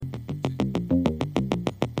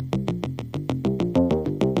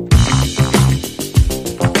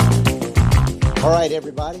right,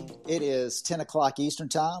 everybody. It is 10 o'clock Eastern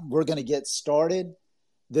time. We're going to get started.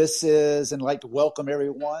 This is, and I'd like to welcome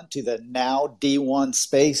everyone to the Now D1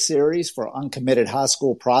 Space Series for Uncommitted High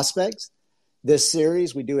School Prospects. This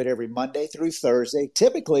series, we do it every Monday through Thursday.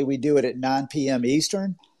 Typically, we do it at 9 p.m.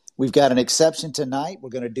 Eastern. We've got an exception tonight. We're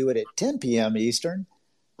going to do it at 10 p.m. Eastern.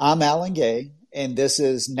 I'm Alan Gay, and this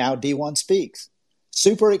is Now D1 Speaks.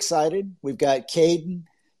 Super excited. We've got Kaden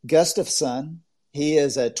Gustafson. He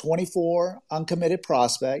is a 24 uncommitted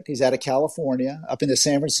prospect. He's out of California, up in the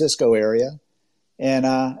San Francisco area. And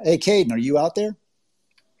hey, Kaden, are you out there?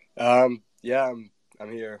 Yeah,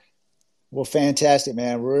 I'm here. Well, fantastic,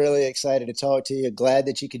 man. We're really excited to talk to you. Glad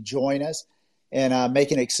that you could join us and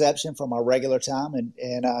make an exception from our regular time and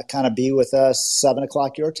kind of be with us 7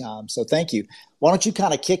 o'clock your time. So thank you. Why don't you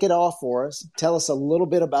kind of kick it off for us? Tell us a little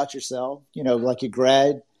bit about yourself, like your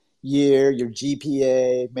grad year, your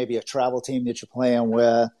GPA, maybe a travel team that you're playing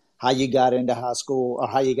with, how you got into high school or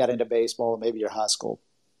how you got into baseball, maybe your high school.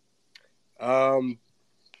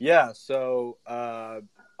 Yeah, so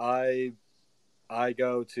I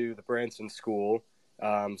go to the Branson School.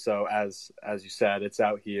 So as you said, it's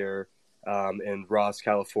out here in Ross,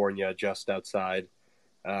 California, just outside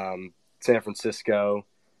San Francisco.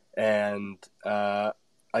 And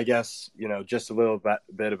I guess, just a little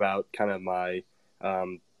bit about kind of my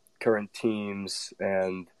current teams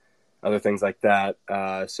and other things like that.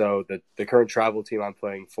 So the current travel team I'm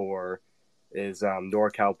playing for is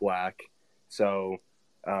NorCal Black. So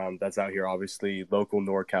that's out here, obviously, local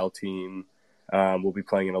NorCal team. We'll be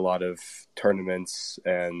playing in a lot of tournaments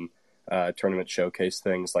and tournament showcase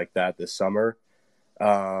things like that this summer.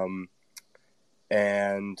 And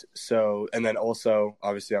then also,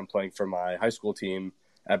 obviously, I'm playing for my high school team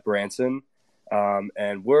at Branson.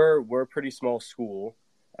 And we're a pretty small school.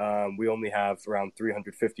 We only have around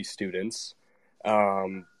 350 students.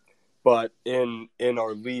 But in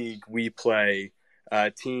our league, we play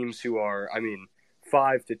teams who are,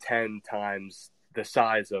 5 to 10 times the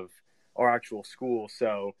size of our actual school.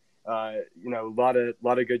 So, a lot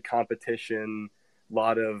of good competition, a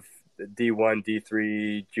lot of D1,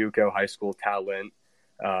 D3, JUCO high school talent,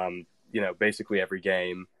 basically every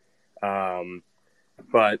game.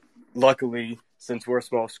 But luckily, since we're a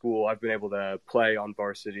small school, I've been able to play on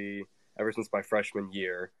varsity ever since my freshman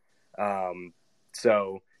year.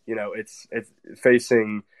 So, it's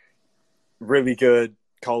facing really good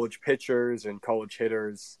college pitchers and college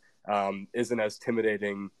hitters isn't as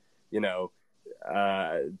intimidating,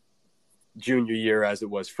 junior year as it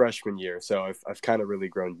was freshman year. So I've kind of really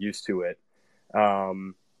grown used to it.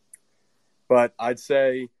 But I'd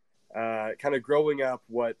say kind of growing up,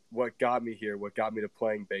 what got me here, what got me to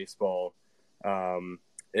playing baseball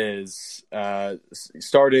is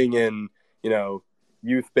starting in,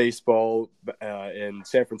 youth baseball in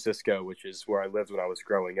San Francisco, which is where I lived when I was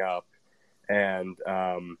growing up. And,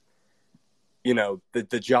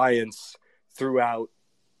 the Giants throughout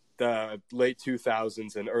the late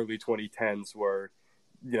 2000s and early 2010s were,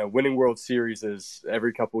 winning World Series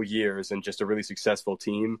every couple of years and just a really successful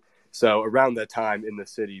team. So around that time in the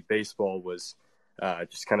city, baseball was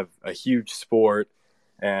just kind of a huge sport.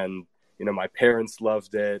 And, my parents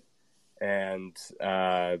loved it. And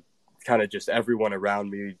kind of just everyone around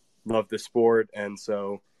me loved the sport. And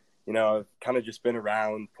so, I've kind of just been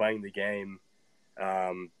around playing the game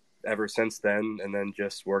ever since then, and then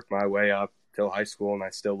just worked my way up till high school, and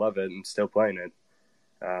I still love it and still playing it.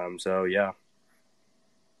 So, yeah.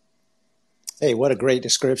 Hey, what a great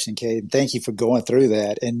description, Kaden. Thank you for going through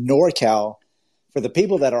that. And NorCal, for the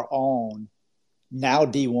people that are on Now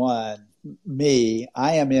D1,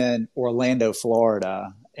 I am in Orlando,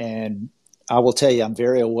 Florida, and I will tell you, I'm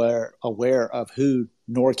very aware of who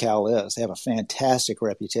NorCal is. They have a fantastic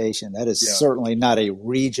reputation. That is certainly not a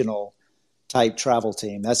regional type travel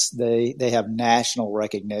team. They have national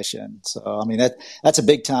recognition. So that's a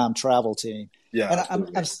big time travel team. Yeah,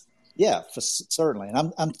 and certainly.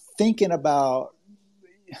 And I'm thinking about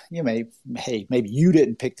maybe you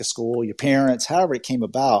didn't pick the school, your parents, however it came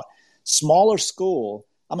about. Smaller school.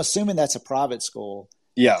 I'm assuming that's a private school.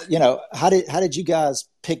 Yeah. How did you guys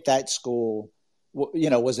pick that school?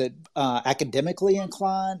 Was it academically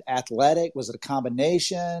inclined, athletic? Was it a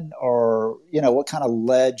combination, or what kind of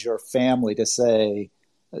led your family to say,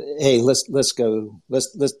 "Hey, let's go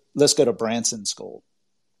to Branson School"?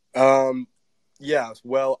 Yeah.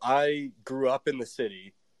 Well, I grew up in the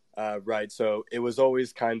city, right? So it was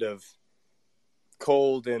always kind of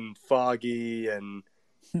cold and foggy, and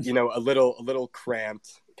a little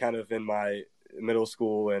cramped, kind of in my middle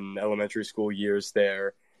school and elementary school years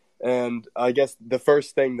there. And I guess the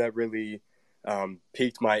first thing that really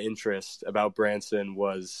piqued my interest about Branson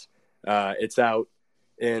was It's out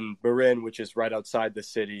in Marin, which is right outside the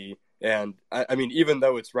city. And I mean, even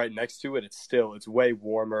though it's right next to it, it's way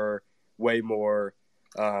warmer, way more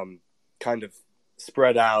kind of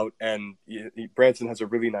spread out. And Branson has a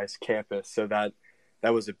really nice campus, so that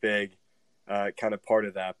was a big kind of part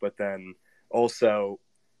of that. But then also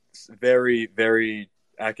very, very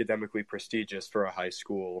academically prestigious for a high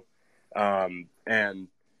school. And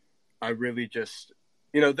I really just,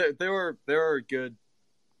 there are good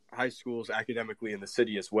high schools academically in the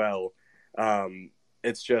city as well.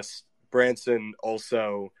 It's just Branson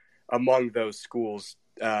also among those schools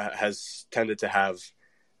has tended to have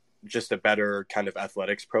just a better kind of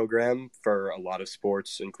athletics program for a lot of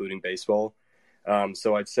sports, including baseball.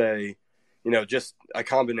 So I'd say, just a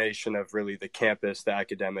combination of really the campus, the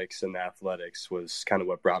academics, and the athletics was kind of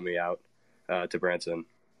what brought me out to Branson.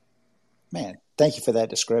 Man, thank you for that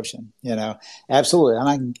description. Absolutely.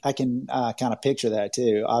 And I can kind of picture that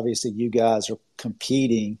too. Obviously, you guys are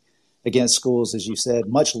competing against schools, as you said,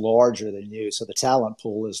 much larger than you. So the talent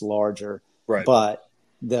pool is larger. Right. But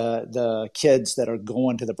the kids that are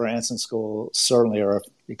going to the Branson school certainly are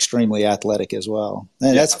extremely athletic as well.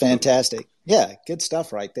 And that's fantastic. Yeah, good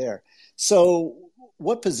stuff right there. So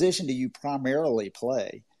what position do you primarily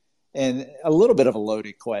play? And a little bit of a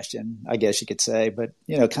loaded question, I guess you could say, but,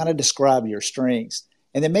 kind of describe your strengths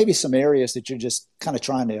and then maybe some areas that you're just kind of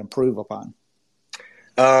trying to improve upon.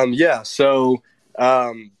 So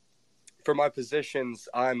for my positions,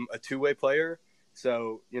 I'm a two-way player.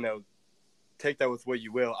 So, take that with what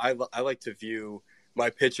you will. I like to view my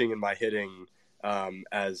pitching and my hitting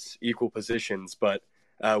as equal positions. But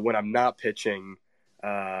when I'm not pitching,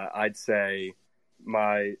 I'd say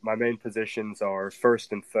my main positions are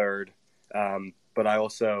first and third, but I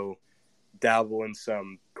also dabble in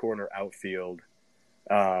some corner outfield.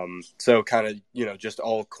 So kind of, just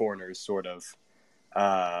all corners sort of.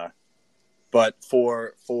 But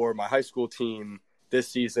for my high school team this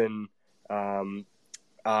season,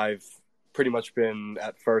 I've pretty much been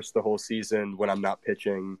at first the whole season when I'm not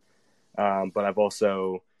pitching. But I've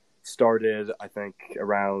also started, I think,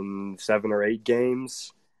 around 7 or 8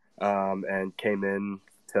 games, and came in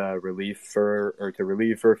to relieve for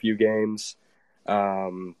a few games.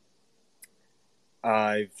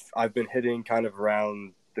 I've been hitting kind of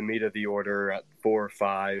around the meat of the order at 4 or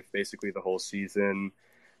 5, basically the whole season.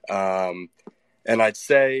 And I'd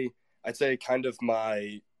say kind of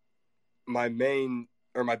my main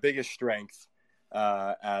or my biggest strength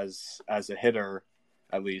as a hitter,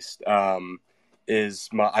 at least, is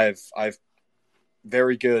I've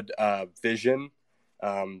very good vision,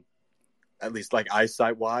 at least like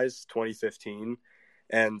eyesight wise, 2015,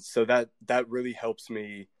 and so that really helps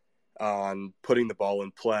me on putting the ball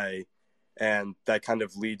in play, and that kind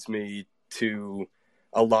of leads me to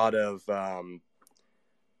a lot of a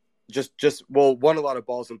lot of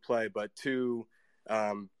balls in play, but two,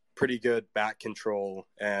 pretty good bat control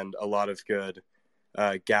and a lot of good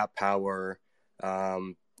gap power.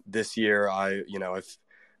 This year, I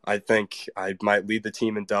think I might lead the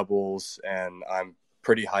team in doubles, and I'm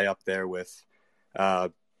pretty high up there with,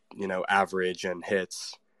 average and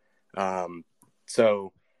hits.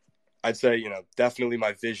 So I'd say, definitely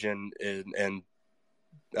my vision and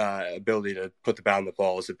ability to put the bat on the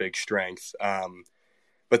ball is a big strength.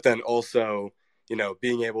 But then also,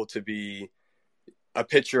 being able to be a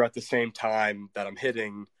pitcher at the same time that I'm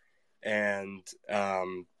hitting, and,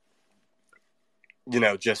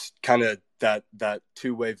 just kind of that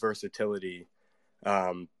two-way versatility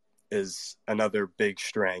is another big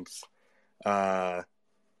strength that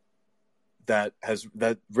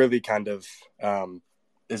really kind of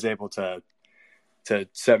is able to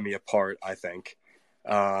set me apart, I think.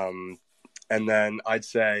 And then I'd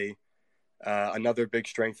say another big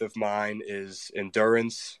strength of mine is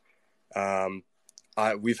endurance.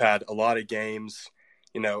 We've had a lot of games,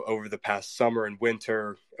 over the past summer and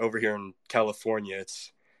winter over here in California.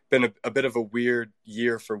 It's been a bit of a weird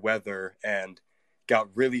year for weather, and got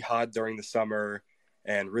really hot during the summer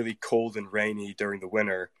and really cold and rainy during the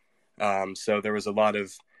winter. So there was a lot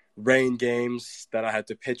of rain games that I had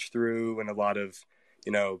to pitch through, and a lot of,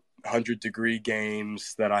 100-degree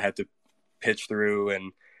games that I had to pitch through.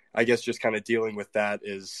 And I guess just kind of dealing with that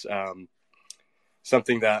is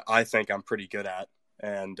something that I think I'm pretty good at.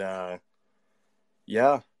 And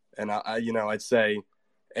I'd say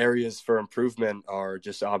areas for improvement are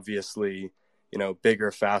just obviously,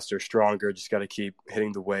 bigger, faster, stronger. Just got to keep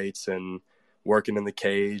hitting the weights and working in the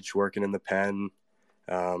cage, working in the pen.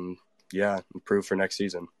 Improve for next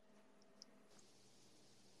season.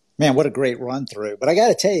 Man, what a great run through. But I got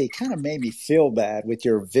to tell you, it kind of made me feel bad with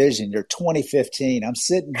your vision, your 2015. I'm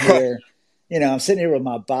sitting here I'm sitting here with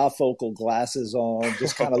my bifocal glasses on,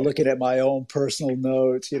 just kind of looking at my own personal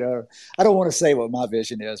notes. I don't want to say what my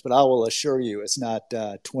vision is, but I will assure you it's not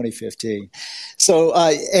 2015. So,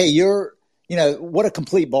 hey, what a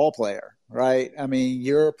complete ball player, right? I mean,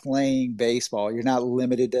 you're playing baseball. You're not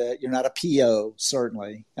limited to, you're not a PO,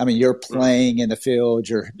 certainly. I mean, you're Mhm. playing in the field,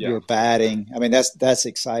 Yeah. you're batting. I mean, that's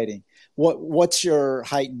exciting. What's your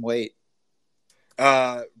height and weight?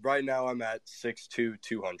 Right now I'm at 6'2",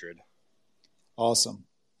 200. Awesome.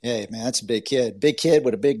 Hey, man, that's a big kid. Big kid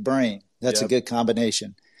with a big brain. That's a Yep. good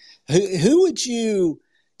combination. Who would you,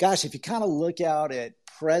 gosh, if you kind of look out at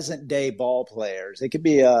present day ball players, it could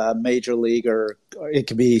be a major leaguer, or it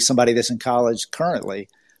could be somebody that's in college currently,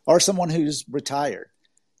 or someone who's retired.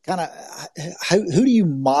 Kind of, who do you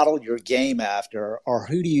model your game after, or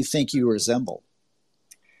who do you think you resemble?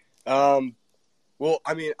 Um, well,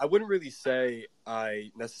 I mean, I wouldn't really say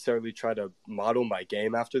I necessarily try to model my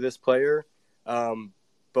game after this player. Um,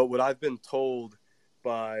 but what I've been told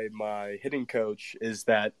by my hitting coach is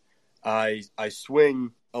that I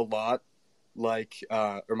swing a lot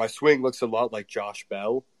or my swing looks a lot like Josh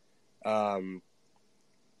Bell. Um,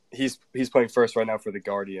 he's playing first right now for the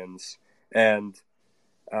Guardians, and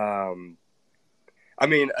um, I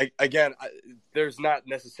mean, there's not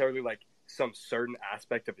necessarily like some certain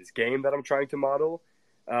aspect of his game that I'm trying to model,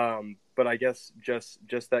 but I guess just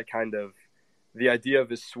that kind of the idea of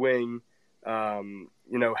his swing,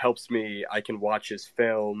 helps me. I can watch his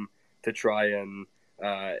film to try and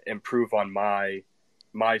improve on my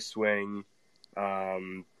swing,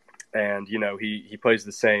 and he plays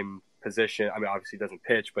the same position. I mean, obviously he doesn't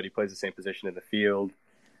pitch, but he plays the same position in the field,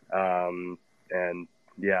 and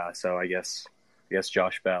yeah. So I guess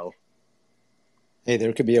Josh Bell. Hey,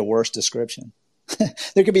 there could be a worse description.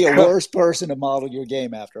 There could be a worse person to model your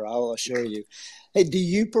game after, I'll assure you. Hey, do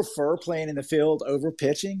you prefer playing in the field over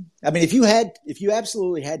pitching? I mean, if you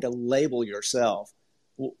absolutely had to label yourself,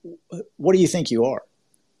 what do you think you are?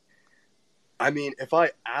 I mean, if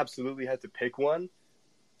I absolutely had to pick one,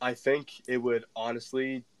 I think it would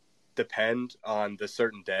honestly depend on the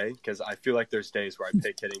certain day because I feel like there's days where I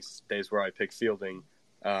pick hitting, days where I pick fielding,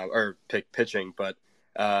 or pick pitching. But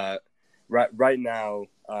right now,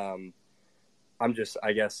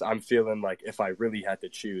 I guess I'm feeling like if I really had to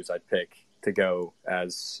choose, I'd pick to go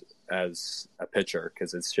as a pitcher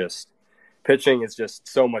because it's just pitching is just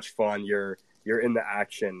so much fun. You're in the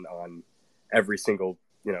action on every single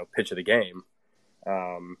pitch of the game.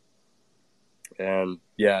 Um, and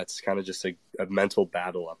yeah, it's kind of just a mental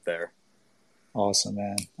battle up there. Awesome,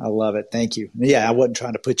 man. I love it. Thank you. Yeah, I wasn't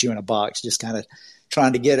trying to put you in a box, just kind of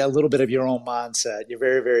trying to get a little bit of your own mindset. You're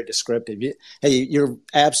very, very descriptive. Hey, you're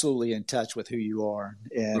absolutely in touch with who you are.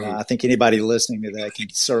 And Mm-hmm. I think anybody listening to that can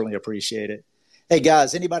certainly appreciate it. Hey,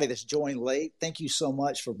 guys, anybody that's joined late, thank you so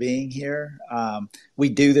much for being here. We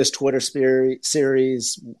do this Twitter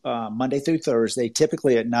series Monday through Thursday,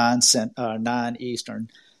 typically at 9 Eastern.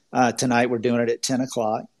 Tonight, we're doing it at 10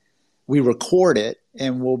 o'clock. We record it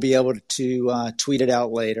and we'll be able to tweet it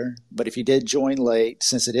out later. But if you did join late,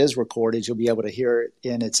 since it is recorded, you'll be able to hear it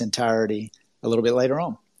in its entirety a little bit later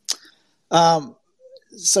on.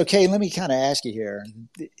 So, Kay, let me kind of ask you here.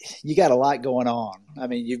 You got a lot going on. I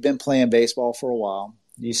mean, you've been playing baseball for a while.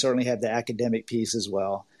 You certainly have the academic piece as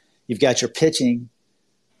well. You've got your pitching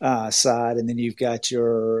side, and then you've got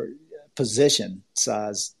your position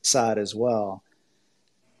side as well.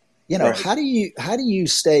 Right. How do you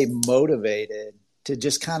stay motivated to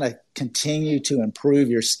just kind of continue to improve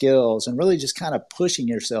your skills and really just kind of pushing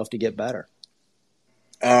yourself to get better?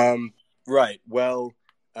 Right. Well,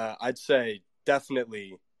 I'd say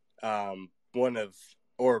definitely one of,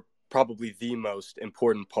 or probably the most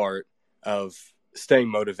important part of staying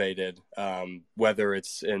motivated, whether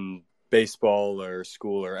it's in baseball or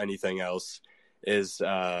school or anything else, is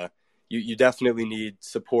you definitely need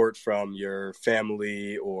support from your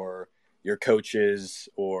family or your coaches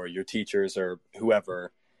or your teachers or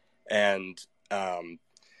whoever. And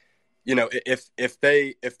if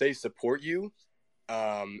they support you,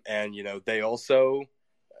 and they also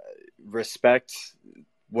respect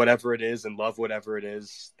whatever it is and love whatever it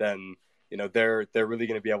is, then they're really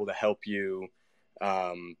going to be able to help you,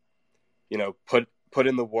 um, put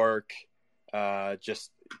in the work,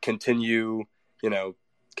 just continue,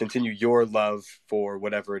 continue your love for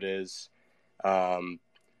whatever it is, um,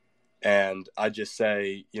 and I just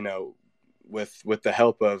say, with the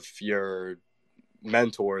help of your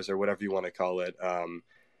mentors or whatever you want to call it,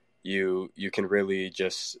 you can really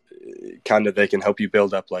just kind of, they can help you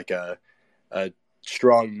build up like a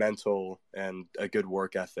strong mental and a good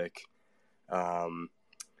work ethic. Um,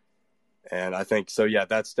 and I think so. Yeah,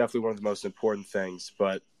 that's definitely one of the most important things.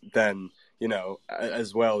 But then,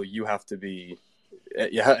 as well, you have to be,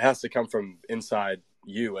 it has to come from inside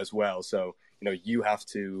you as well. So, you have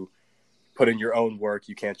to put in your own work.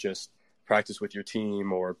 You can't just practice with your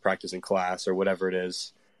team or practice in class or whatever it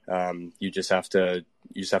is. You just have to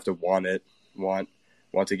want it, want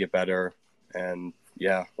to get better, and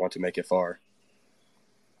want to make it far.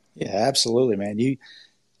 Yeah, absolutely, man.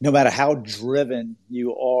 No matter how driven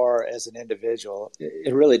you are as an individual,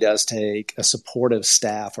 it really does take a supportive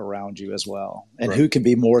staff around you as well. And Right. who can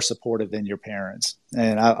be more supportive than your parents?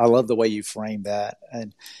 And I love the way you frame that.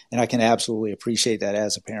 And I can absolutely appreciate that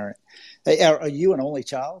as a parent. Hey, are you an only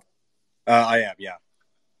child? I am, yeah.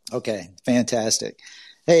 Okay, fantastic.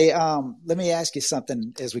 Hey, let me ask you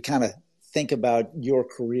something as we kind of think about your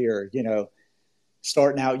career.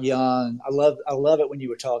 Starting out young. I love it when you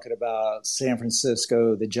were talking about San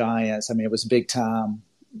Francisco, the Giants. I mean, it was big time,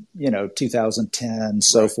 2010,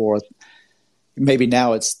 so Right. forth. Maybe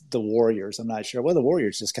now it's the Warriors. I'm not sure. Well, the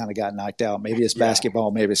Warriors just kind of got knocked out. Maybe it's Yeah.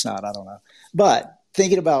 basketball, maybe it's not. I don't know. But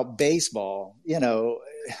thinking about baseball,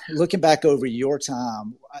 looking back over your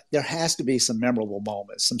time, there has to be some memorable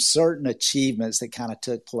moments, some certain achievements that kind of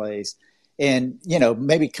took place. And,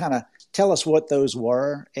 maybe kind of tell us what those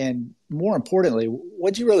were. And more importantly,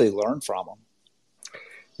 what did you really learn from them?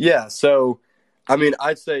 Yeah. So, I mean,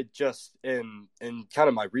 I'd say just in kind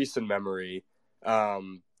of my recent memory,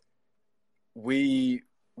 we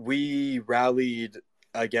rallied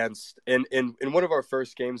against in one of our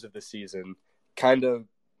first games of the season. Kind of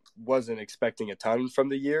wasn't expecting a ton from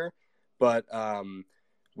the year, but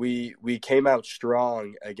we came out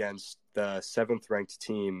strong against the seventh ranked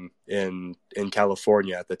team in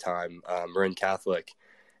California at the time, Marin Catholic,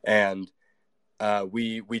 and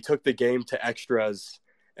we took the game to extras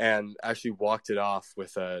and actually walked it off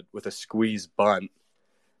with a squeeze bunt.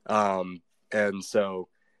 And so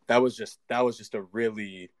that was just a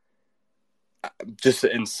really just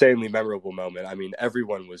an insanely memorable moment. I mean,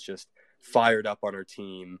 everyone was just fired up on our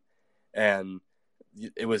team, and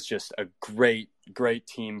it was just a great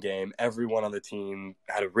team game. Everyone on the team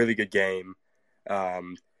had a really good game.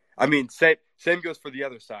 I mean, same goes for the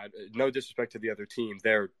other side. No disrespect to the other team;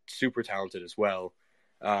 they're super talented as well.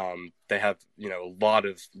 They have a lot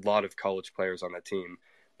of college players on that team,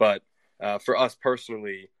 but for us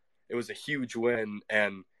personally, it was a huge win,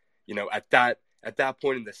 and at that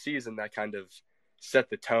point in the season, that kind of set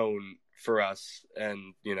the tone for us,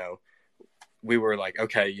 and we were like,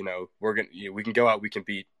 okay, we can go out, we can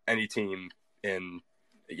beat any team in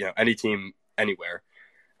any team anywhere,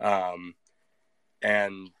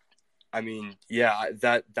 and I mean,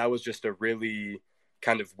 that was just a really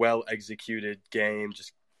kind of well executed game,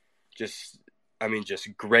 just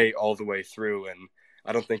great all the way through, and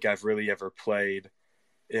I don't think I've really ever played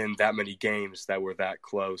in that many games that were that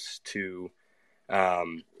close to,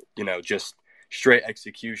 just straight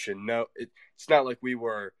execution. No, it's not like we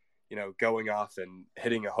were, going off and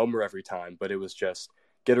hitting a homer every time, but it was just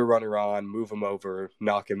get a runner on, move him over,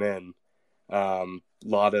 knock him in.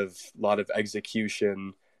 Lot of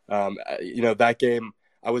execution. That game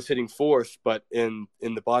I was hitting fourth, but in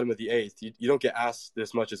the bottom of the eighth, you don't get asked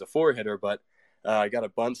this much as a four hitter, but I got a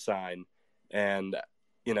bunt sign and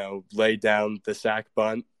laid down the sack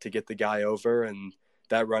bunt to get the guy over, and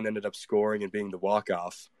that run ended up scoring and being the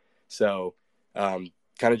walk-off. So kind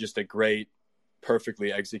of just a great,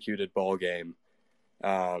 perfectly executed ball game.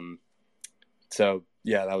 So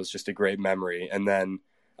yeah, that was just a great memory. And then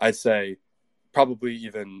I'd say probably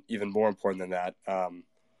even more important than that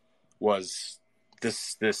was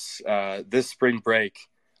this spring break.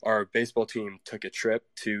 Our baseball team took a trip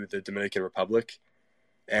to the Dominican Republic,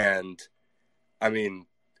 and I mean,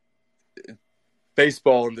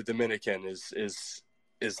 baseball in the Dominican it's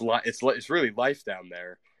really life down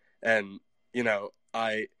there, and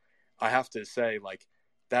I have to say, like,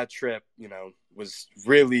 that trip was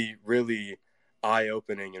really really eye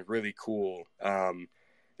opening and really cool,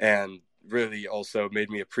 and really also made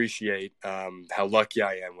me appreciate how lucky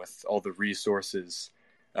I am with all the resources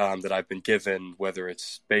that I've been given, whether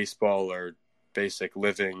it's baseball or basic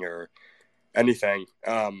living or anything.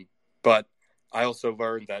 But I also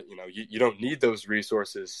learned that you don't need those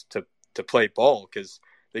resources to play ball, because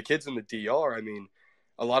the kids in the DR, I mean,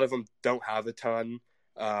 a lot of them don't have a ton,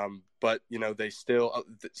 but they still,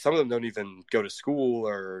 some of them don't even go to school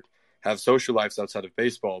or have social lives outside of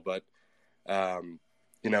baseball. But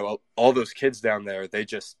all those kids down there, they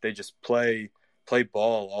just play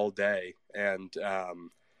ball all day, and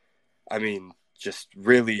I mean, just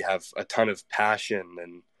really have a ton of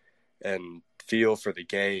passion and feel for the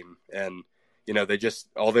game, and they just,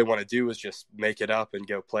 all they want to do is just make it up and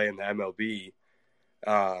go play in the MLB.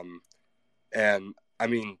 And I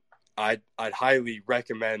mean, I'd highly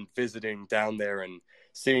recommend visiting down there and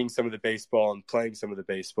seeing some of the baseball and playing some of the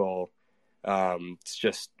baseball. It's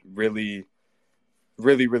just really,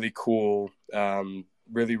 really, really cool.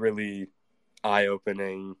 Really, really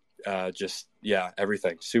eye-opening.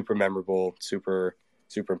 Everything super memorable, super,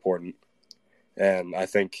 super important. And I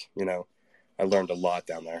think, I learned a lot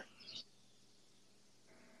down there.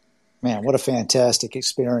 Man, what a fantastic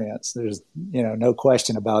experience. There's, no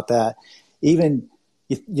question about that. Even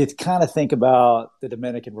you kind of think about the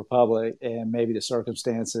Dominican Republic and maybe the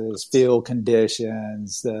circumstances, field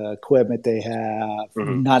conditions, the equipment they have,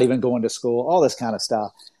 Mm-hmm. not even going to school, all this kind of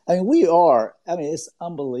stuff. I mean, it's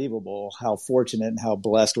unbelievable how fortunate and how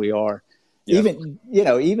blessed we are.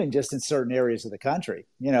 Yeah. Even just in certain areas of the country.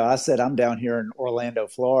 I said I'm down here in Orlando,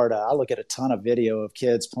 Florida. I look at a ton of video of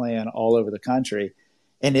kids playing all over the country,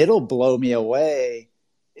 and it'll blow me away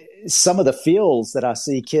some of the fields that I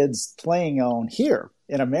see kids playing on here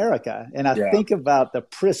in America. And I think about the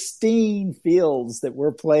pristine fields that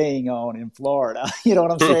we're playing on in Florida. You know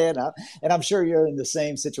what I'm saying? And I'm sure you're in the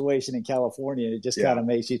same situation in California. It just kind of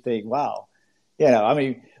makes you think, wow,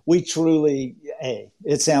 we truly,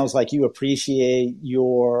 it sounds like you appreciate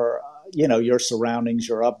your surroundings,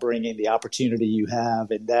 your upbringing, the opportunity you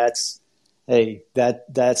have. And that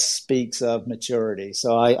speaks of maturity.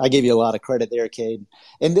 So I give you a lot of credit there, Kaden.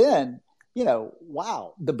 And then,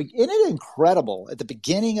 wow, isn't it incredible at the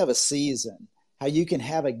beginning of a season how you can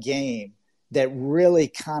have a game that really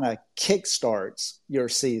kind of kickstarts your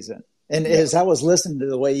season? And as I was listening to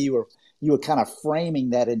the way you were kind of framing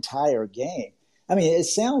that entire game, I mean, it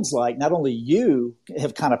sounds like not only you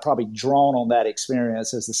have kind of probably drawn on that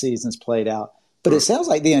experience as the season's played out, but it sounds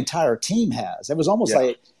like the entire team has. It was almost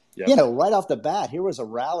like, right off the bat, here was a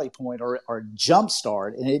rally point or jump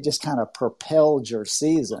start, and it just kind of propelled your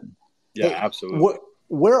season. Yeah, absolutely.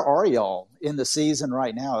 Where are y'all in the season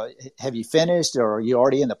right now? Have you finished, or are you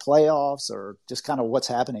already in the playoffs, or just kind of what's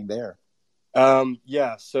happening there?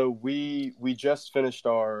 So we just finished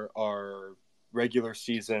our regular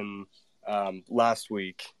season last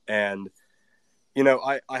week, and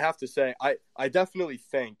I have to say I definitely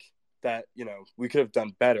think that we could have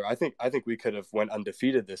done better. I think we could have went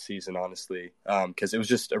undefeated this season, honestly, because it was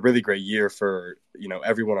just a really great year for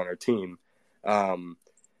everyone on our team.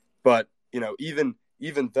 But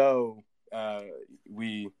even though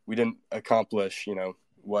we didn't accomplish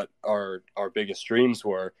what our biggest dreams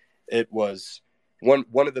were, it was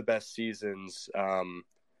one of the best seasons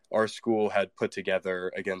our school had put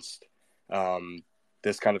together against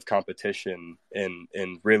this kind of competition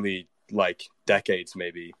in really like decades,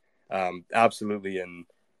 maybe. Absolutely, in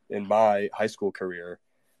my high school career,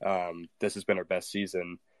 this has been our best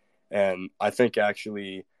season. And I think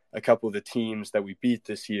actually a couple of the teams that we beat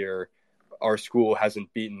this year, our school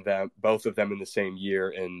hasn't beaten both of them in the same year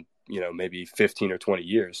in maybe 15 or 20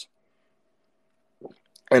 years.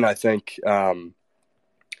 And I think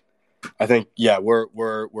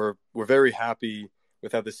we're very happy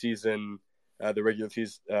with how the season, the regular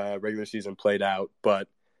season played out, but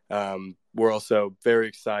we're also very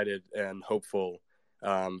excited and hopeful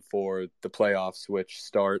for the playoffs, which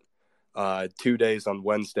start 2 days on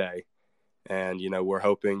Wednesday. And, we're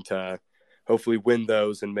hoping to hopefully win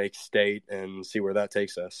those and make state and see where that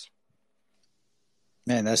takes us.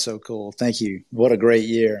 Man, that's so cool. Thank you. What a great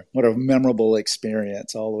year. What a memorable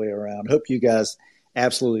experience all the way around. Hope you guys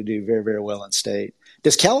absolutely do very, very well in state.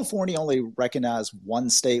 Does California only recognize one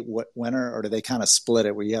state winner, or do they kind of split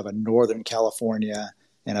it where you have a Northern California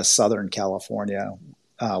and a Southern California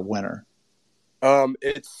winner?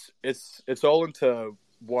 It's all into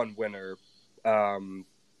one winner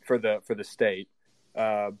for the state,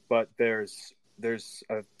 but there's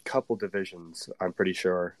a couple divisions, I'm pretty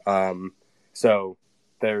sure. So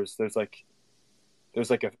there's like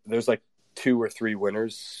 2 or 3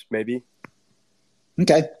 winners, maybe.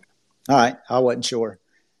 Okay, all right. I wasn't sure.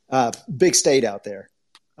 Big state out there,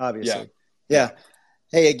 obviously. Yeah.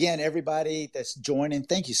 Hey, again, everybody that's joining,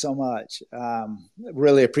 thank you so much.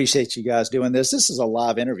 Really appreciate you guys doing this. This is a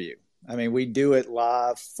live interview. I mean, we do it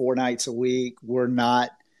live 4 nights a week. We're not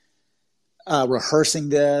rehearsing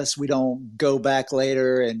this. We don't go back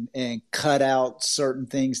later and cut out certain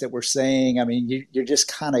things that we're saying. I mean, you're just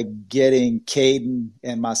kind of getting Kaden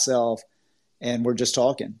and myself, and we're just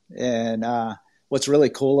talking. And what's really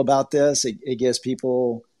cool about this, it gives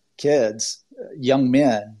kids, young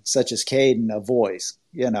men such as Kaden, a voice.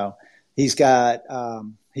 He's got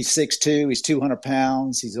he's 6'2", he's 200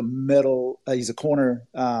 pounds, he's a corner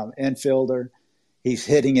infielder. He's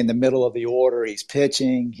hitting in the middle of the order. He's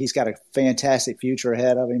pitching. He's got a fantastic future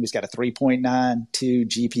ahead of him. He's got a 3.92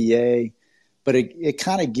 GPA, but it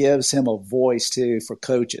kind of gives him a voice too for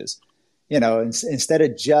coaches. instead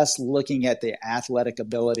of just looking at the athletic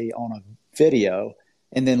ability on a video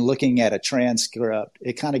and then looking at a transcript,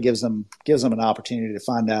 it kind of gives them an opportunity to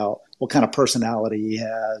find out what kind of personality he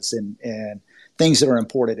has and things that are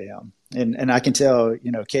important to him. And I can tell,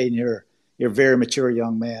 Kaden, you're a very mature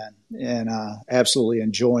young man, and absolutely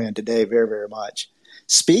enjoying today very, very much.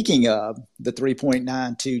 Speaking of the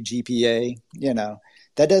 3.92 GPA,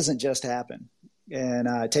 that doesn't just happen, and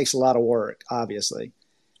it takes a lot of work, obviously.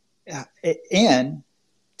 And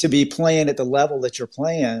to be playing at the level that you're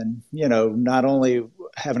playing, not only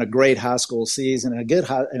having a great high school season and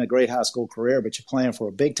a great high school career, but you're playing for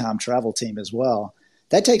a big time travel team as well.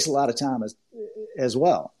 That takes a lot of time as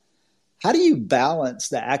well. How do you balance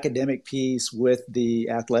the academic piece with the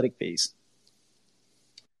athletic piece?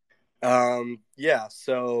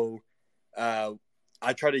 So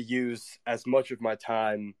I try to use as much of my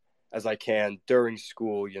time as I can during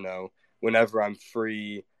school, whenever I'm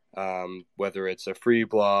free, whether it's a free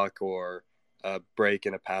block or a break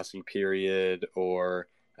in a passing period or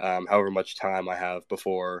however much time I have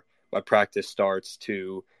before my practice starts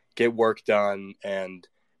to get work done and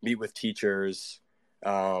meet with teachers.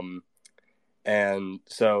 And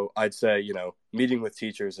so I'd say, meeting with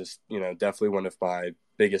teachers is, definitely one of my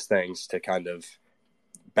biggest things to kind of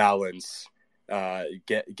balance,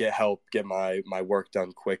 get help, get my work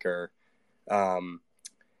done quicker. And,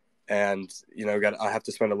 I have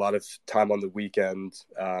to spend a lot of time on the weekend,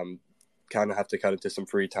 kind of have to cut into some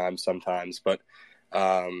free time sometimes, but,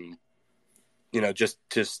 just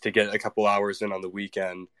to get a couple hours in on the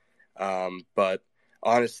weekend. But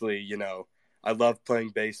honestly, I love playing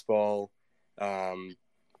baseball. I'm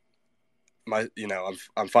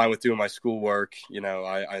fine with doing my schoolwork.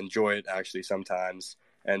 I enjoy it actually sometimes.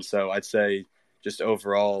 And so I'd say just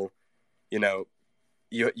overall, you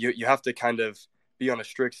have to kind of be on a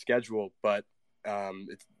strict schedule, but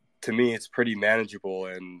to me, it's pretty manageable.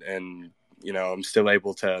 And I'm still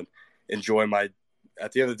able to enjoy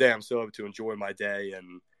at the end of the day, I'm still able to enjoy my day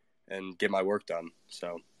and get my work done.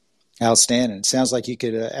 So. Outstanding. Sounds like you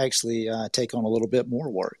could actually take on a little bit more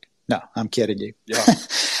work. No, I'm kidding you. Yeah.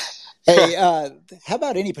 Hey, how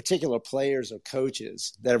about any particular players or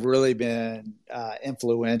coaches that have really been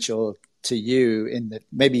influential to you in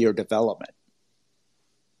maybe your development?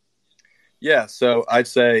 Yeah, so I'd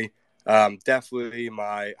say definitely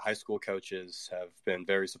my high school coaches have been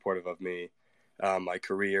very supportive of me, my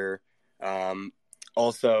career.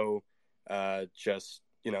 Also, just,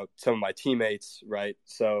 some of my teammates, right?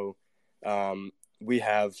 So we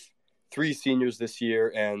have 3 seniors this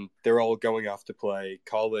year, and they're all going off to play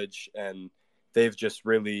college, and they've just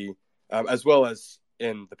really, as well as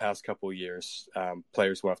in the past couple of years,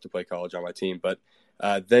 players who have to play college on my team, but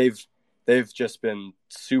they've just been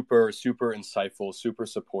super, super insightful, super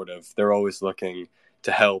supportive. They're always looking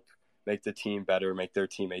to help make the team better, make their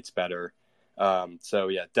teammates better. So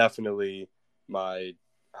yeah, definitely my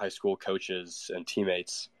high school coaches and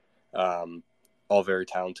teammates, all very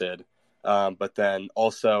talented. But then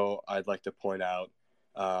also I'd like to point out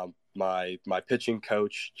my pitching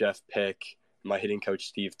coach, Jeff Pick, my hitting coach,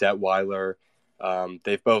 Steve Detweiler.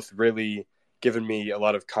 They've both really given me a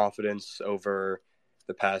lot of confidence over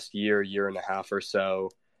the past year and a half or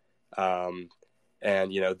so.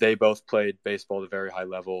 And, they both played baseball at a very high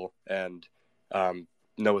level and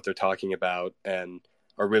know what they're talking about and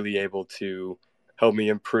are really able to help me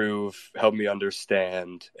improve, help me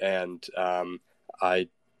understand. And I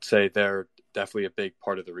say they're definitely a big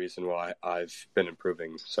part of the reason why I've been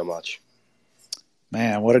improving so much.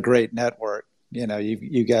 Man, what a great network.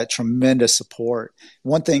 You got tremendous support.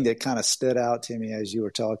 One thing that kind of stood out to me as you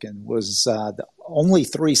were talking was the only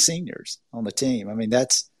 3 seniors on the team. I mean,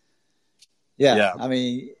 Yeah. I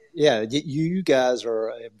mean, yeah, you guys are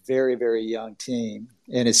a very, very young team.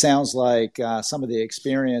 And it sounds like some of the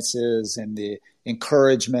experiences and the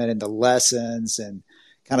encouragement and the lessons and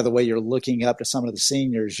kind of the way you're looking up to some of the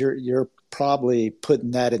seniors, you're probably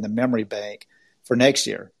putting that in the memory bank for next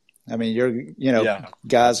year. I mean,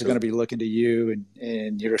 guys are going to be looking to you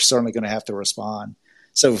and you're certainly going to have to respond.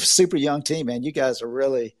 So super young team, man, you guys are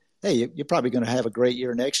really, hey, you're probably going to have a great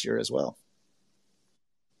year next year as well.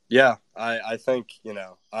 Yeah, I think,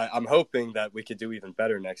 I'm hoping that we could do even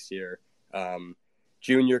better next year.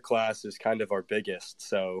 Junior class is kind of our biggest,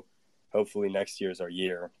 so hopefully next year's our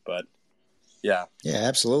year. But yeah. Yeah,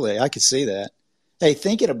 absolutely. I could see that. Hey,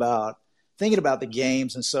 thinking about the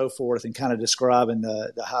games and so forth and kind of describing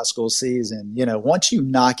the high school season, once you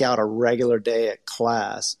knock out a regular day at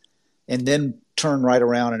class and then turn right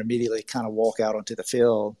around and immediately kind of walk out onto the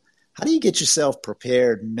field, how do you get yourself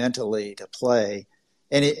prepared mentally to play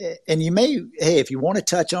And you may, hey, if you want to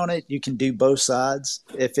touch on it, you can do both sides.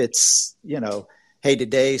 If it's, hey,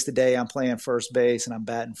 today's the day I'm playing first base and I'm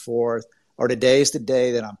batting fourth, or today's the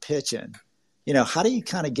day that I'm pitching. How do you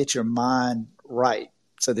kind of get your mind right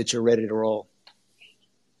so that you're ready to roll?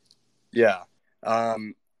 Yeah.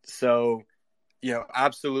 So,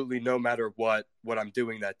 absolutely no matter what I'm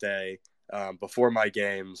doing that day, before my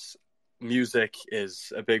games, music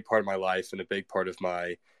is a big part of my life and a big part of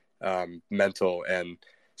my mental. And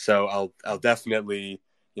so I'll definitely,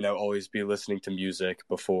 always be listening to music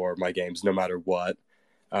before my games, no matter what.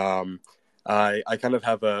 Um, I kind of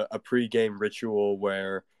have a pre-game ritual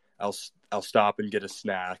where I'll stop and get a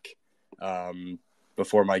snack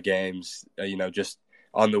before my games. Just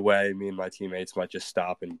on the way, me and my teammates might just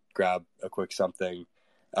stop and grab a quick something.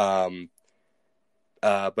 But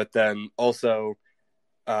then also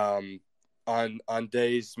on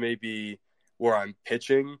days maybe where I'm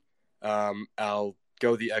pitching, I'll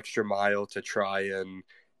go the extra mile to try and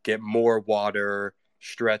get more water,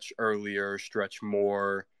 stretch earlier, stretch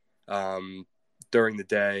more during the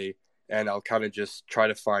day, and I'll kind of just try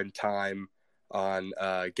to find time on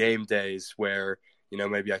game days where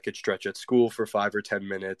maybe I could stretch at school for 5 or 10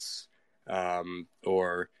 minutes,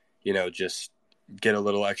 or just get a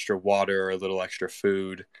little extra water or a little extra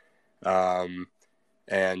food, and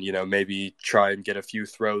maybe try and get a few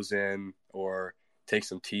throws in or take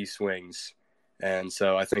some tee swings. And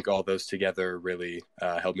so I think all those together really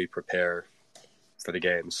help me prepare for the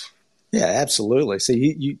games. Yeah, absolutely. So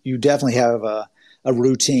you definitely have a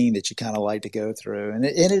routine that you kind of like to go through, and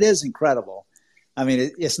it is incredible. I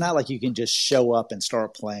mean, it's not like you can just show up and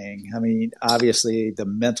start playing. I mean, obviously, the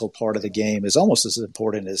mental part of the game is almost as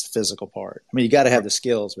important as the physical part. I mean, you got to have the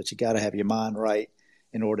skills, but you got to have your mind right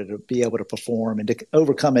in order to be able to perform and to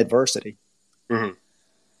overcome adversity. Mm-hmm.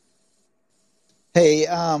 Hey,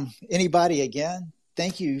 anybody again,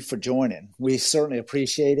 thank you for joining. We certainly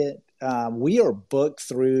appreciate it. We are booked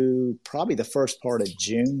through probably the first part of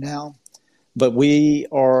June now, but we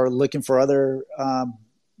are looking for other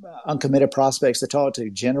uncommitted prospects to talk to.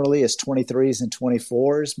 Generally, it's 23s and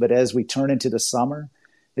 24s, but as we turn into the summer,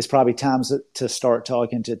 it's probably time to start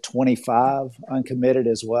talking to 25 uncommitted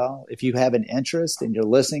as well. If you have an interest and you're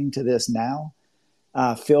listening to this now,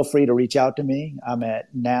 feel free to reach out to me. I'm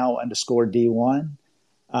at now_D1.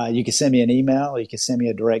 You can send me an email. You can send me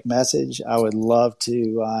a direct message. I would love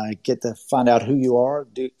to get to find out who you are,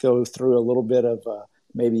 go through a little bit of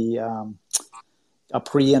maybe a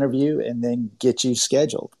pre-interview, and then get you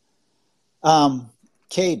scheduled.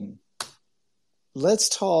 Kaden, let's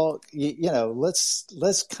talk,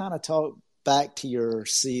 let's kind of talk back to your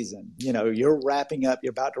season. You're wrapping up,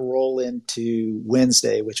 you're about to roll into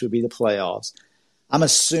Wednesday, which would be the playoffs. I'm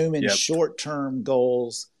assuming short-term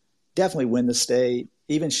goals, definitely win the state,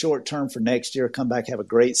 even short-term for next year, come back, have a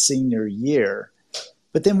great senior year.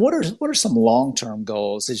 But then what are some long-term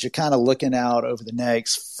goals as you're kind of looking out over the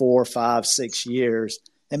next 4, 5, 6 years,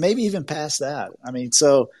 and maybe even past that? I mean,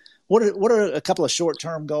 so what are a couple of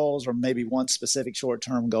short-term goals, or maybe one specific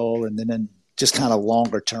short-term goal, and then just kind of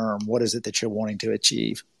longer term, what is it that you're wanting to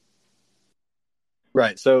achieve?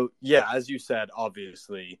 Right. So, yeah, as you said,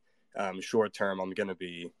 obviously, short term, I'm going to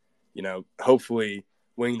be, hopefully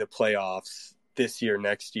winning the playoffs this year,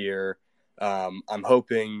 next year. I'm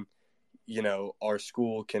hoping, our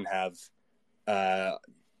school can have,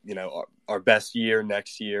 our best year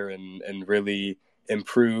next year and really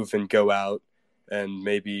improve and go out and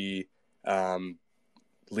maybe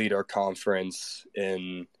lead our conference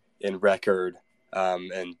in record,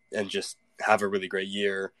 and just have a really great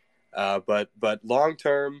year. But long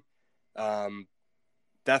term,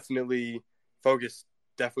 definitely want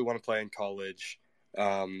to play in college.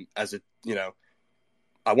 As a,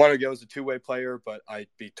 I want to go as a two-way player, but I'd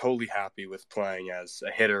be totally happy with playing as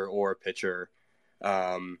a hitter or a pitcher.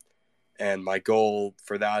 And my goal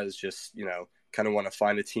for that is just, kind of want to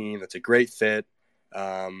find a team that's a great fit.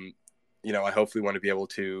 I hopefully want to be able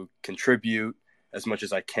to contribute as much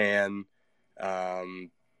as I can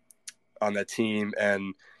on that team,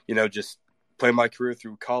 and, just play my career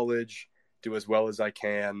through college, do as well as I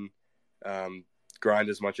can, grind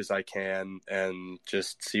as much as I can, and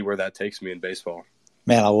just see where that takes me in baseball.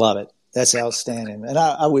 Man, I love it. That's outstanding. And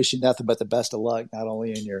I wish you nothing but the best of luck, not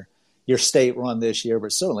only in your state run this year,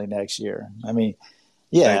 but certainly next year. I mean,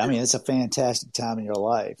 it's a fantastic time in your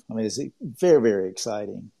life. I mean, it's very, very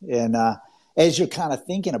exciting. And as you're kind of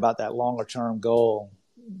thinking about that longer term goal,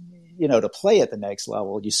 to play at the next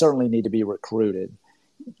level, you certainly need to be recruited.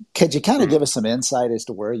 Could you kind of give us some insight as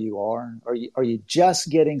to where you are? Are you just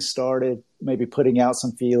getting started, maybe putting out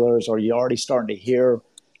some feelers? Or are you already starting to hear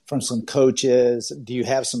from some coaches? Do you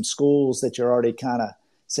have some schools that you're already kind of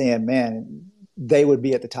saying, man, they would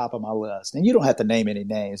be at the top of my list. And you don't have to name any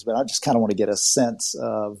names, but I just kind of want to get a sense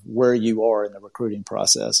of where you are in the recruiting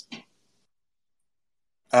process.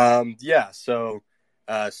 Yeah. So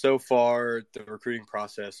far the recruiting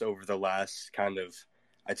process over the last kind of,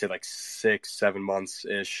 I'd say like 6-7 months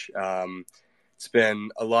ish. It's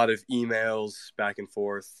been a lot of emails back and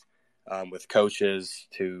forth with coaches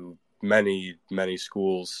to many, many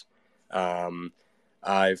schools.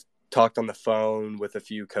 I've talked on the phone with a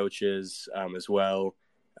few coaches as well.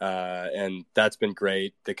 And that's been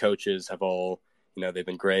great. The coaches have all, they've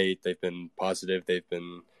been great. They've been positive. They've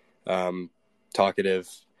been talkative.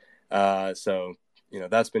 So,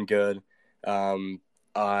 that's been good.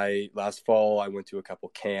 Last fall, I went to a couple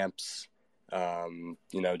camps,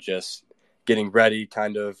 just getting ready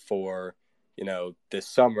kind of for, this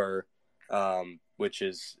summer, which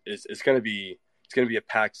is going to be, it's going to be a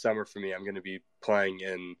packed summer for me. I'm going to be playing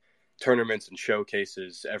in tournaments and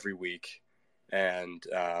showcases every week. And,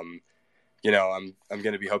 I'm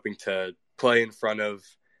going to be hoping to play in front of,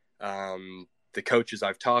 the coaches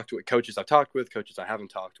I've talked with, coaches I haven't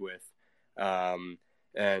talked with. I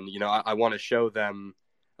want to show them,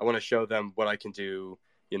 what I can do,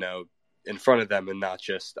 in front of them and not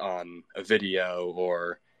just on a video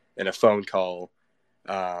or in a phone call.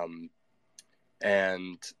 In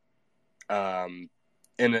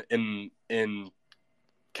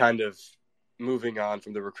kind of moving on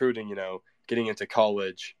from the recruiting, getting into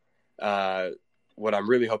college, what I'm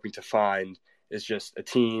really hoping to find is just a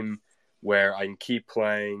team where I can keep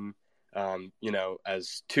playing,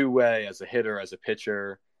 as two-way, as a hitter, as a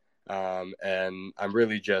pitcher. And I'm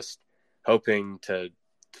really just hoping to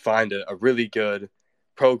find a really good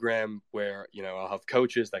program where, I'll have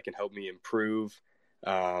coaches that can help me improve,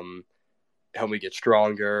 help me get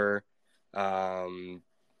stronger, and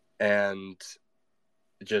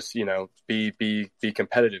just, be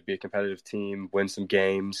competitive, be a competitive team, win some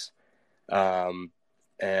games. And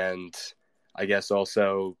I guess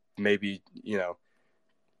also maybe,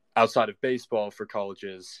 outside of baseball for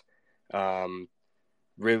colleges,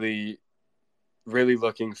 really, really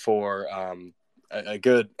looking for a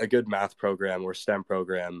good math program or STEM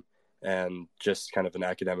program, and just kind of an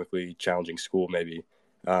academically challenging school maybe.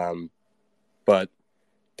 But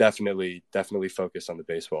definitely focus on the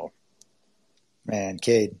baseball. Man,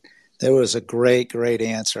 Kaden, that was a great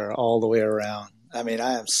answer all the way around. I mean,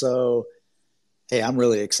 I'm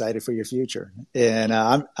really excited for your future, and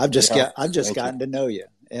I've just gotten to know you,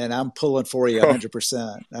 and I'm pulling for you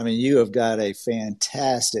 100%. I mean, you have got a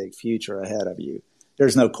fantastic future ahead of you.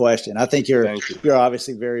 There's no question. I think you're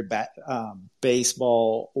obviously very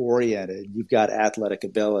baseball oriented. You've got athletic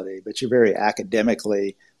ability, but you're very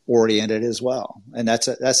academically oriented as well, and that's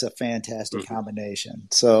a fantastic combination.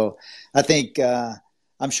 So I think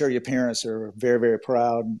I'm sure your parents are very, very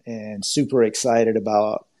proud and super excited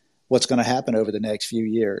about what's going to happen over the next few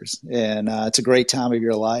years. And it's a great time of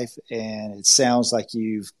your life, and it sounds like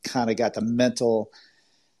you've kind of got the mental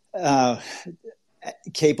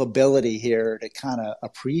capability here to kind of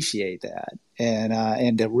appreciate that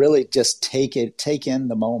and to really just take in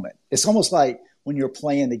the moment. It's almost like when you're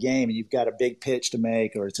playing the game and you've got a big pitch to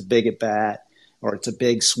make, or it's a big at bat, or it's a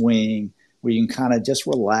big swing, where you can kind of just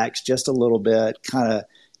relax just a little bit, kind of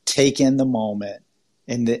take in the moment,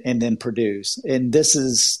 and then produce. And this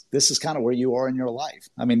is kind of where you are in your life.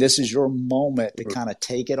 I mean, this is your moment to kind of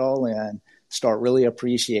take it all in, start really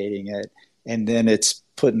appreciating it, and then it's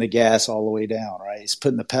putting the gas all the way down, right? It's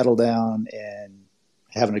putting the pedal down and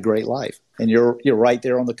having a great life. And you're right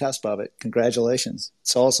there on the cusp of it. Congratulations.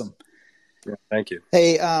 It's awesome. Yeah, thank you.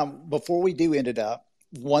 Hey, before we do end it up,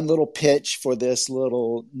 one little pitch for this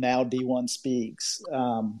little Now D1 Speaks.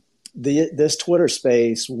 This Twitter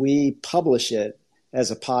space, we publish it as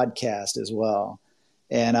a podcast as well.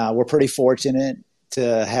 And we're pretty fortunate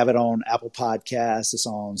to have it on Apple Podcasts. It's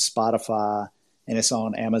on Spotify, and it's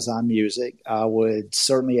on Amazon Music. I would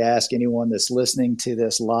certainly ask anyone that's listening to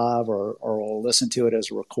this live or will listen to it as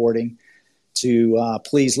a recording to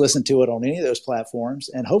please listen to it on any of those platforms,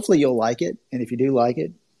 and hopefully you'll like it. And if you do like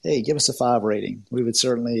it, hey, give us a 5 rating. We would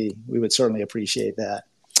certainly appreciate that.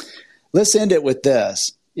 Let's end it with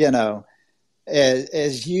this.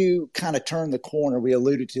 As you kind of turn the corner, we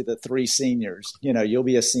alluded to the 3 seniors. You'll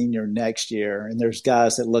be a senior next year, and there's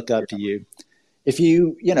guys that look up to you. If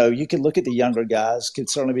you could look at the younger guys, could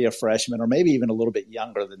certainly be a freshman or maybe even a little bit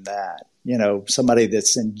younger than that. Somebody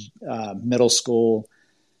that's in middle school,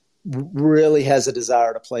 really has a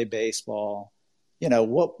desire to play baseball.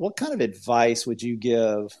 What kind of advice would you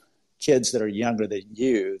give kids that are younger than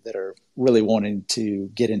you that are really wanting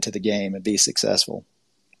to get into the game and be successful?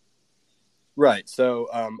 Right. So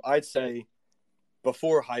I'd say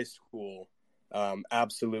before high school,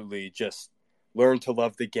 absolutely just learn to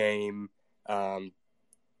love the game.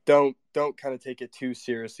 Don't kind of take it too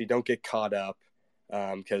seriously. Don't get caught up,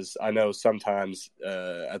 because I know sometimes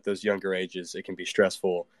at those younger ages it can be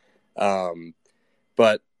stressful.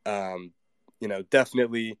 But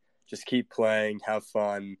definitely just keep playing, have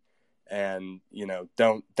fun, and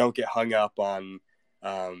don't get hung up on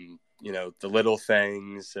the little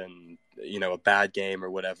things and a bad game or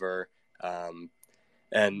whatever.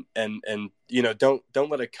 And don't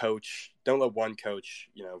let one coach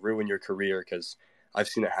ruin your career, because I've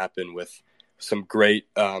seen it happen with some great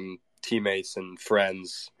teammates and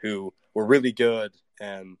friends who were really good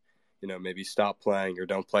and maybe stop playing or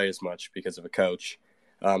don't play as much because of a coach.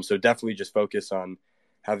 So definitely just focus on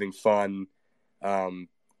having fun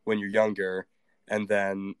when you're younger, and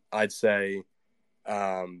then I'd say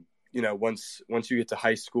once you get to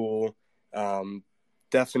high school,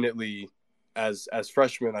 definitely as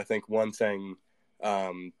freshmen, I think one thing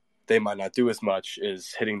they might not do as much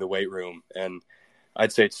is hitting the weight room, and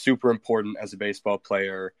I'd say it's super important as a baseball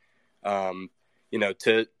player, to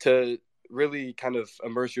really kind of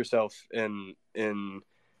immerse yourself in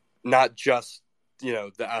not just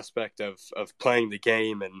the aspect of playing the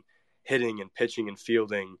game and hitting and pitching and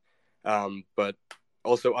fielding, but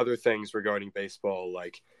also other things regarding baseball,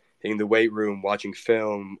 like hitting the weight room, watching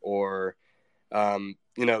film, or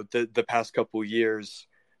the past couple years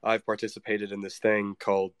I've participated in this thing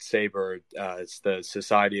called SABR. It's the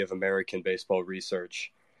Society of American Baseball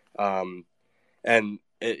Research. And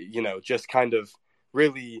it, just kind of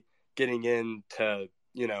really getting into,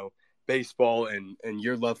 baseball and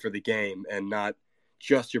your love for the game, and not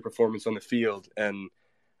just your performance on the field. And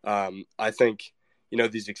I think,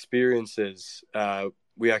 these experiences,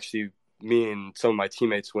 me and some of my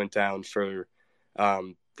teammates went down for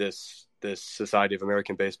this Society of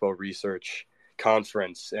American Baseball Research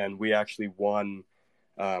conference, and we actually won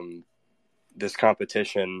this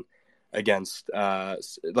competition against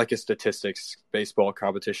like a statistics baseball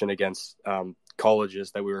competition against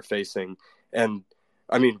colleges that we were facing. And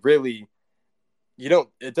I mean, really,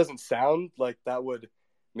 it doesn't sound like that would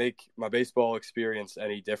make my baseball experience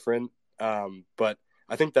any different, but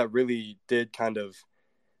I think that really did kind of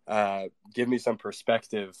give me some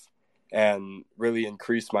perspective and really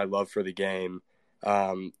increase my love for the game.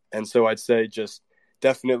 And so I'd say just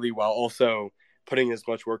definitely, while also putting in as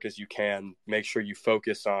much work as you can, make sure you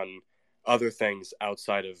focus on other things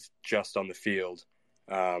outside of just on the field.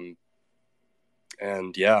 And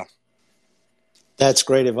yeah. That's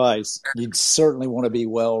great advice. You'd certainly want to be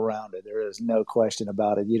well-rounded. There is no question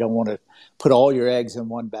about it. You don't want to put all your eggs in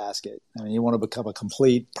one basket. I mean, you want to become a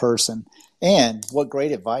complete person. And what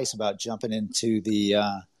great advice about jumping into the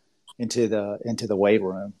weight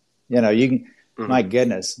room. You can, my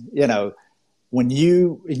goodness, when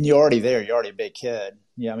you're already there, you're already a big kid.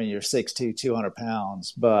 I mean, you're 6'2", 200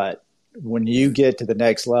 pounds. But when you get to the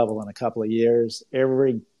next level in a couple of years,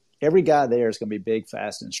 every guy there is going to be big,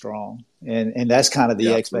 fast, and strong. And that's kind of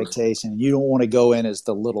the expectation. You don't want to go in as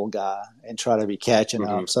the little guy and try to be catching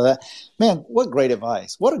up. So what great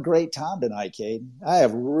advice. What a great time tonight, Kaden. I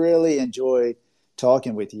have really enjoyed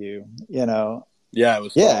talking with you, Yeah, it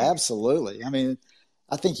was fun. Yeah, absolutely. I mean,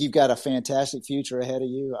 I think you've got a fantastic future ahead of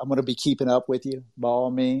you. I'm going to be keeping up with you by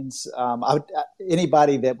all means.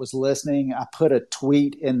 Anybody that was listening, I put a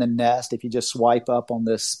tweet in the nest if you just swipe up on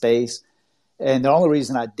this space. And the main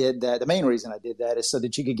reason I did that is so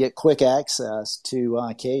that you could get quick access to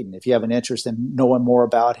Kaden. If you have an interest in knowing more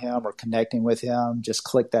about him or connecting with him, just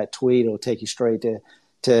click that tweet. It'll take you straight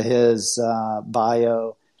to his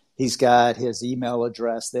bio. He's got his email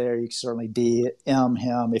address there. You can certainly DM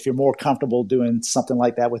him. If you're more comfortable doing something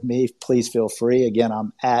like that with me, please feel free. Again,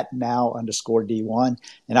 I'm at now_D1,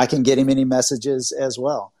 and I can get him any messages as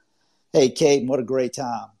well. Hey, Kaden, what a great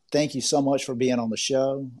time. Thank you so much for being on the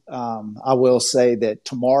show. I will say that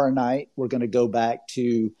tomorrow night we're going to go back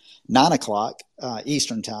to 9 o'clock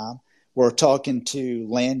Eastern time. We're talking to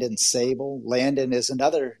Landon Sable. Landon is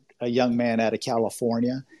a young man out of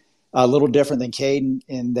California, a little different than Kaden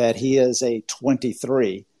in that he is a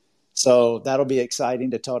 23. So that'll be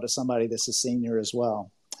exciting to talk to somebody that's a senior as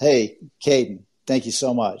well. Hey, Kaden, thank you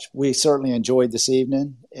so much. We certainly enjoyed this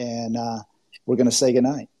evening, and we're going to say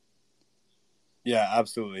goodnight. Yeah,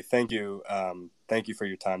 absolutely. Thank you. Thank you for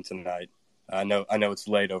your time tonight. I know it's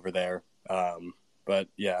late over there, but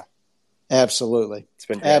yeah. Absolutely. It's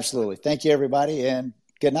been great. Absolutely. Thank you, everybody, and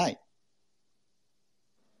good night.